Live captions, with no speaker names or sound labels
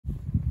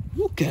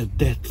Look at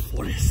that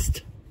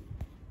forest.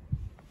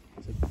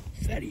 It's a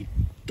very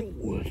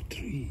tall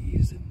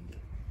trees, and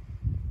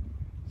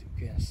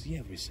you can see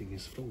everything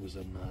is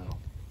frozen now.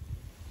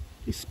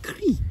 This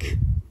creek,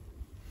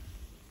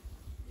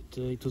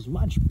 it was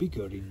much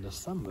bigger in the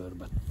summer,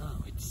 but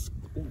now it's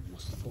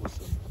almost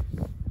frozen.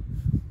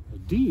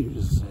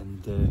 Deers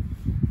and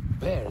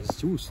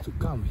bears used to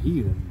come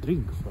here and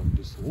drink from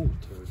this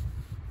water.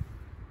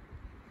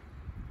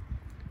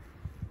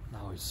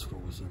 Now it's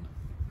frozen.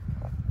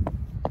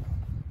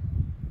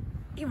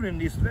 Even in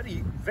these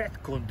very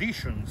wet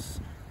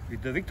conditions,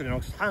 with the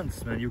Victorinox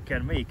Huntsman, you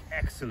can make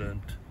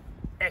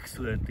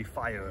excellently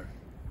fire.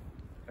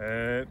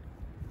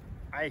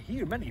 I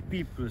hear many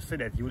people say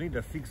that you need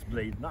a fixed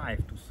blade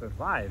knife to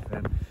survive,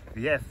 and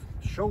we have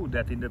showed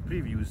that in the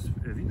previous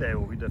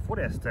video with the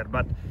Forester,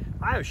 but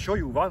I'll show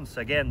you once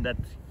again that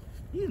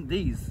in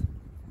these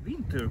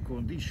winter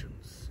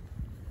conditions,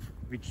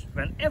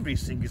 when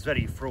everything is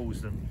very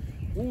frozen,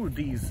 all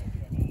these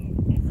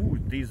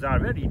wood, these are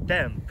very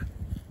damp,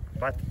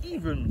 but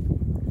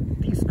even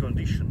these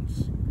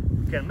conditions,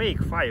 you can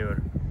make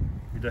fire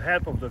with the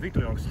help of the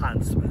Victorinox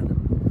Huntsman.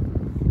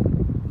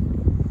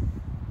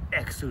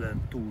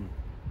 Excellent tool,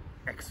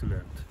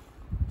 excellent,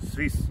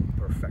 Swiss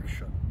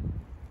perfection.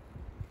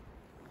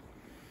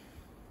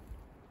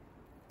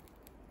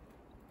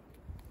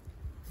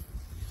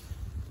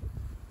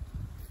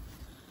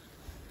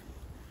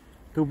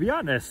 To be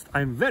honest,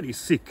 I'm very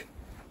sick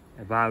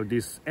about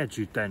this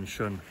edge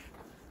tension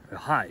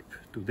hype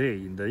today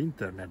in the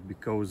internet,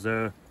 because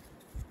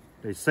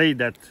they say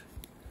that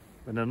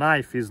when a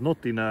knife is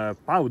not in a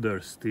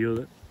powder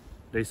steel,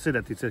 they say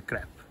that it's a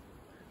crap.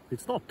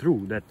 It's not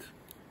true. That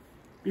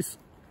this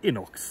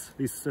inox,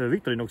 this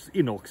Victorinox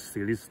INOX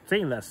steel, is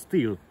stainless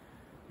steel.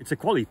 It's a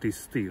quality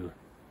steel.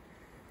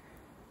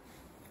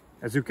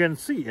 As you can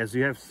see, as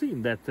you have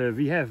seen, that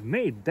we have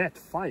made that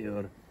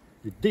fire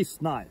with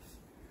this knife.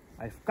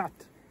 I've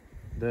cut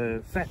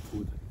the fat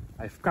wood,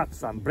 I've cut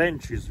some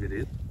branches with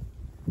it,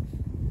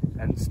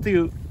 and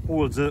still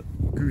holds a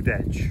good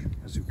edge,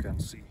 as you can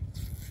see.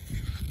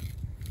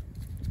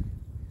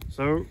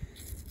 So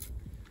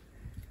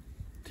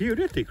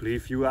theoretically,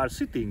 if you are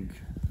sitting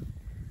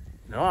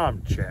in an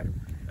armchair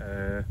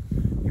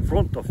in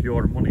front of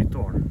your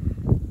monitor,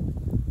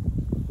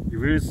 you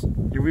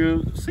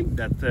will think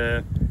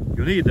that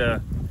you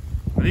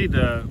need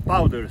a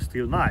powder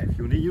steel knife.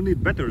 You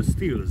need better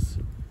steels.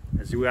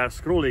 As you are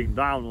scrolling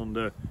down on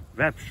the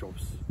web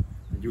shops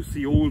and you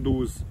see all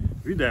those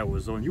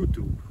videos on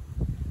YouTube.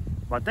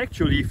 But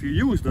actually, if you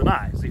use the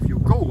knives, if you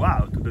go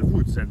out to the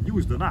woods and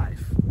use the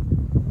knife,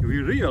 you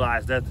will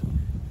realize that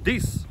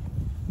this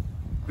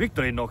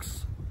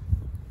Victorinox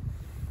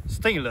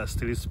stainless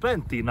steel is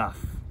plenty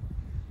enough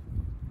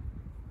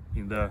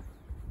in the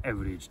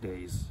average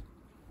days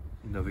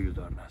in the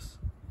wilderness.